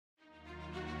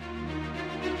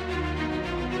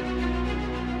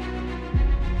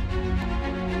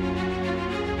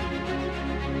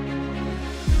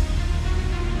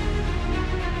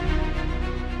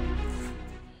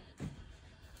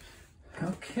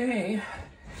Okay,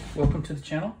 welcome to the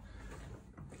channel.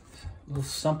 A little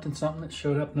something that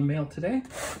showed up in the mail today.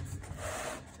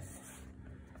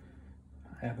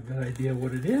 I have a good idea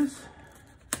what it is,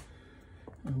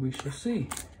 and we shall see.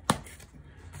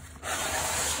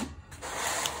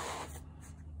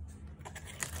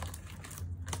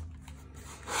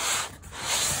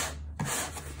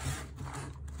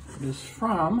 It is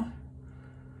from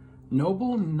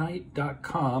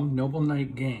NobleKnight.com, Noble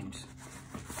Knight Games.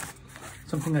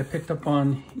 Something I picked up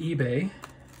on eBay.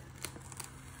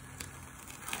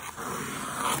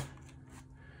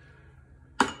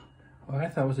 Well, I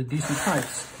thought it was a decent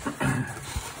price.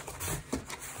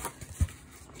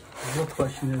 The real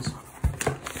question is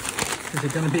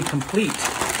it going to be complete?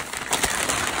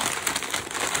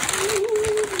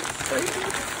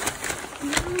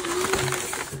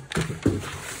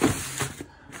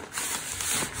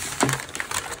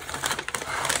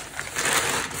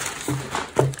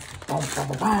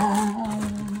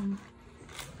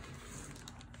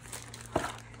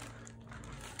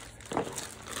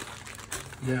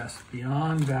 Yes,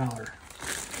 Beyond Valor.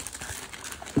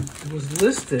 It was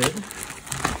listed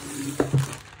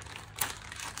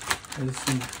as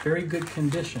in very good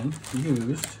condition,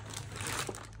 used.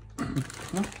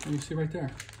 Oh, you see right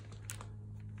there.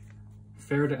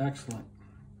 Fair to excellent.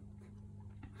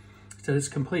 It says it's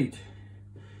complete.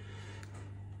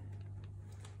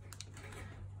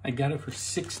 I got it for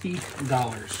 $60,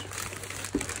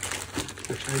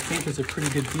 which I think is a pretty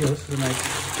good deal. This is a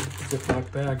nice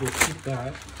Ziploc bag. We'll keep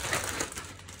that.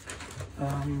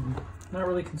 Not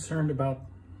really concerned about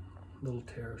little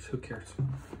tears. Who cares?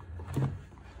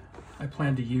 I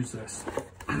plan to use this.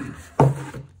 Some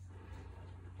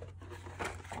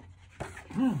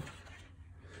of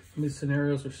these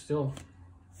scenarios are still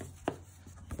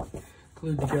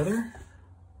glued together.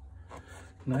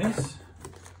 Nice.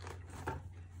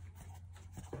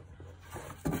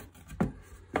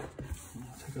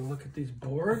 Take a look at these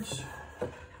boards.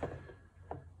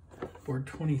 Board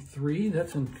 23,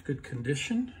 that's in good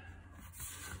condition.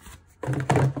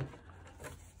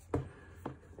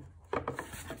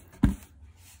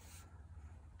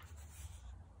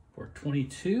 Board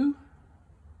 22,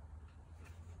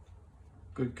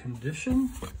 good condition.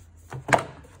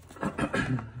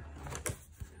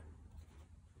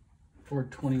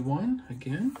 Board 21,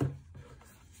 again,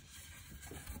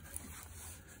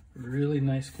 really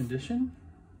nice condition.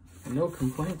 No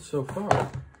complaints so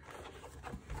far.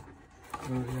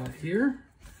 What do we got here?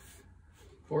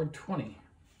 Board 20.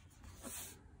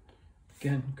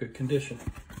 Again, good condition.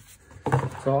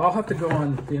 So I'll have to go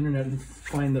on the internet and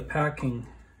find the packing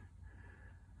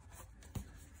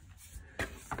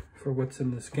for what's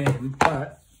in this game.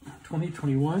 But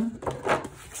 2021.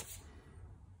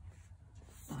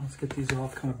 Let's get these all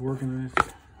kind of organized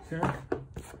here.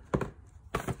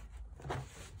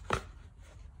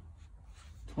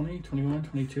 20, 21,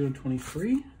 22, and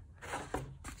 23.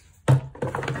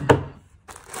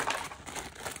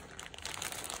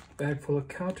 Bag full of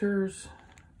counters,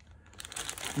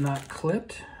 not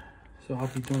clipped, so I'll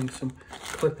be doing some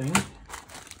clipping.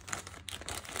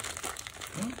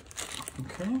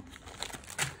 Okay.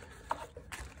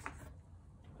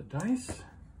 The dice,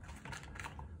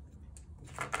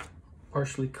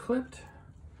 partially clipped.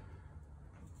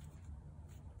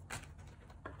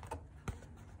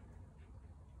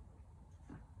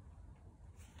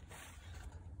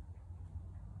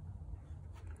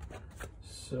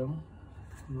 So,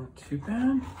 not too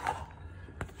bad.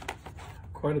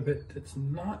 Quite a bit that's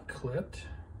not clipped.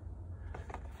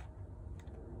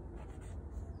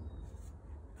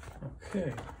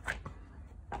 Okay.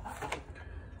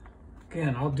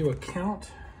 Again, I'll do a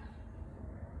count.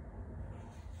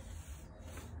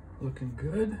 Looking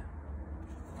good.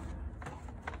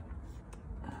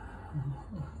 A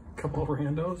couple of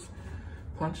randos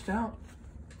punched out.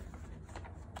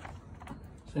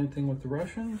 Same thing with the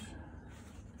Russians.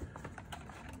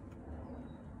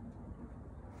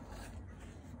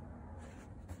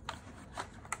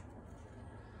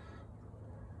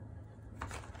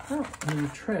 Oh, and a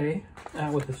tray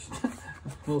with a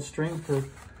little string for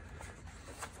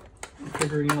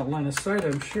figuring out line of sight,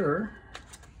 I'm sure.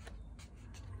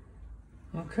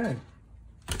 Okay.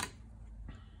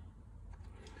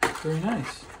 Very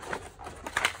nice.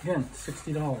 Again,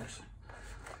 $60.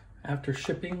 After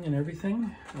shipping and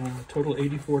everything, total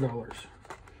 $84.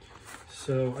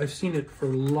 So I've seen it for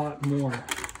a lot more.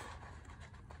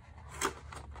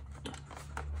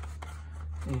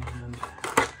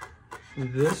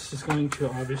 And this is going to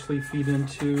obviously feed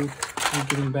into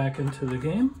getting back into the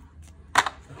game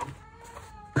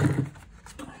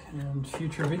and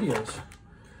future videos.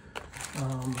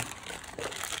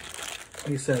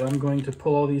 Like I said, I'm going to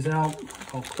pull all these out.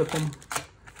 I'll clip them,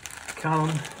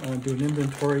 count them, do an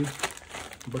inventory,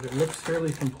 but it looks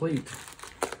fairly complete.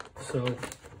 So,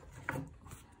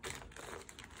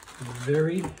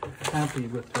 very happy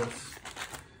with this.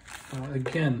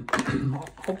 Again,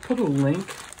 I'll put a link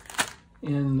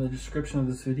in the description of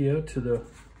this video to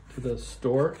the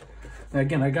store. Now,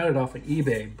 again, I got it off of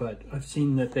eBay, but I've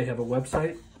seen that they have a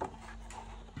website,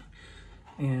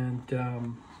 and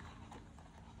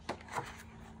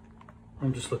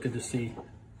I'm just looking to see.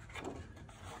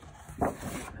 Yeah,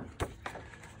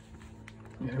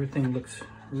 everything looks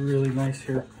really nice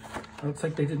here. It looks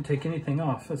like they didn't take anything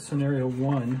off. That's scenario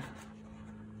 1,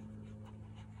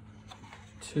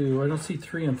 2. I don't see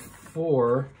 3 and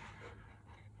 4.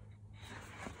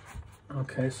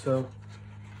 Okay, so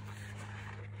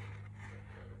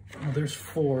oh, there's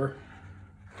 4.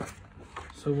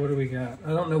 So what do we got? I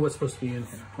don't know what's supposed to be in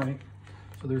here, right?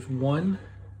 So there's 1,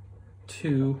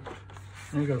 2,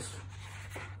 there goes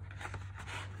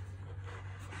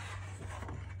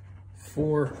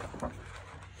 4,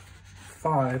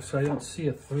 5. So I don't see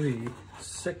a 3.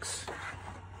 6,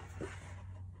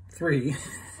 3.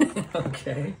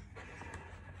 Okay.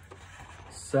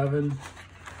 7,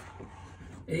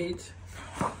 8,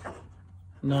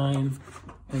 9,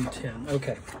 and 10.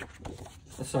 Okay.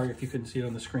 Sorry if you couldn't see it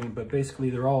on the screen, but basically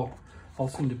they're all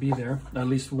seem to be there, at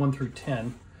least 1 through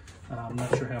 10. I'm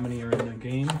not sure how many are in the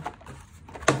game.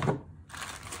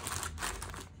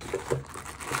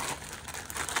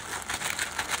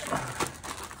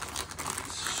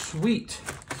 Sweet,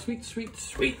 sweet, sweet,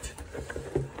 sweet.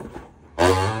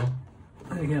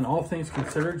 Again, all things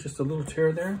considered, just a little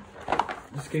tear there.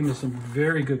 This game is in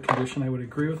very good condition. I would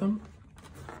agree with them.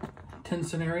 10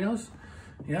 scenarios.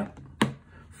 Yep.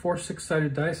 4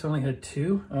 6-sided dice. I only had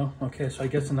 2. Oh, okay. So I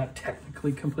guess I'm not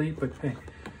technically complete, but hey,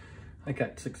 I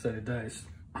got 6-sided dice.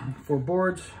 4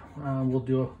 boards. We'll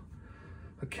do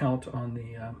a count on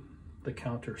the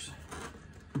counters.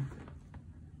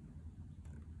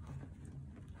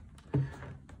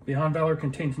 Beyond Valor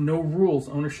contains no rules.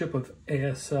 Ownership of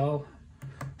ASL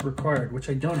required, which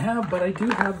I don't have, but I do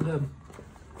have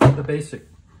the basic,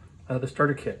 the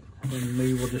starter kit. And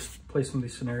maybe we'll just play some of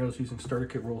these scenarios using starter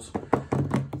kit rules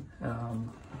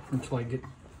until I get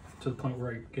to the point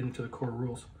where I get into the core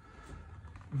rules.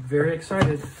 Very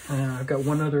excited. I've got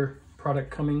one other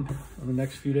product coming in the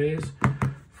next few days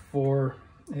for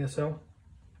ASL,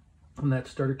 and that's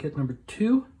starter kit number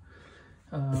 2.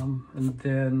 And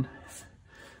then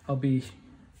I'll be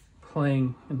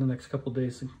playing in the next couple of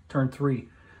days turn 3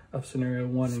 of scenario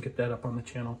 1 and get that up on the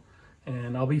channel.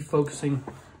 And I'll be focusing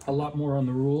a lot more on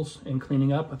the rules and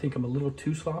cleaning up. I think I'm a little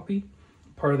too sloppy.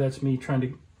 Part of that's me trying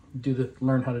to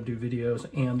learn how to do videos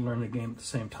and learn the game at the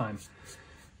same time.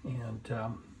 And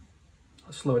I'll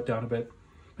slow it down a bit.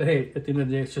 But hey, at the end of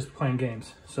the day, it's just playing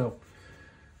games. So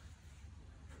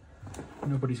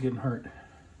nobody's getting hurt.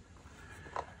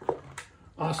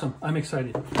 Awesome, I'm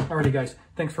excited. Alrighty guys,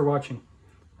 thanks for watching.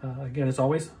 Again, as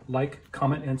always, like,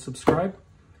 comment, and subscribe.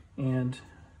 And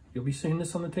you'll be seeing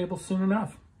this on the table soon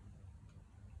enough.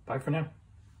 Bye for now.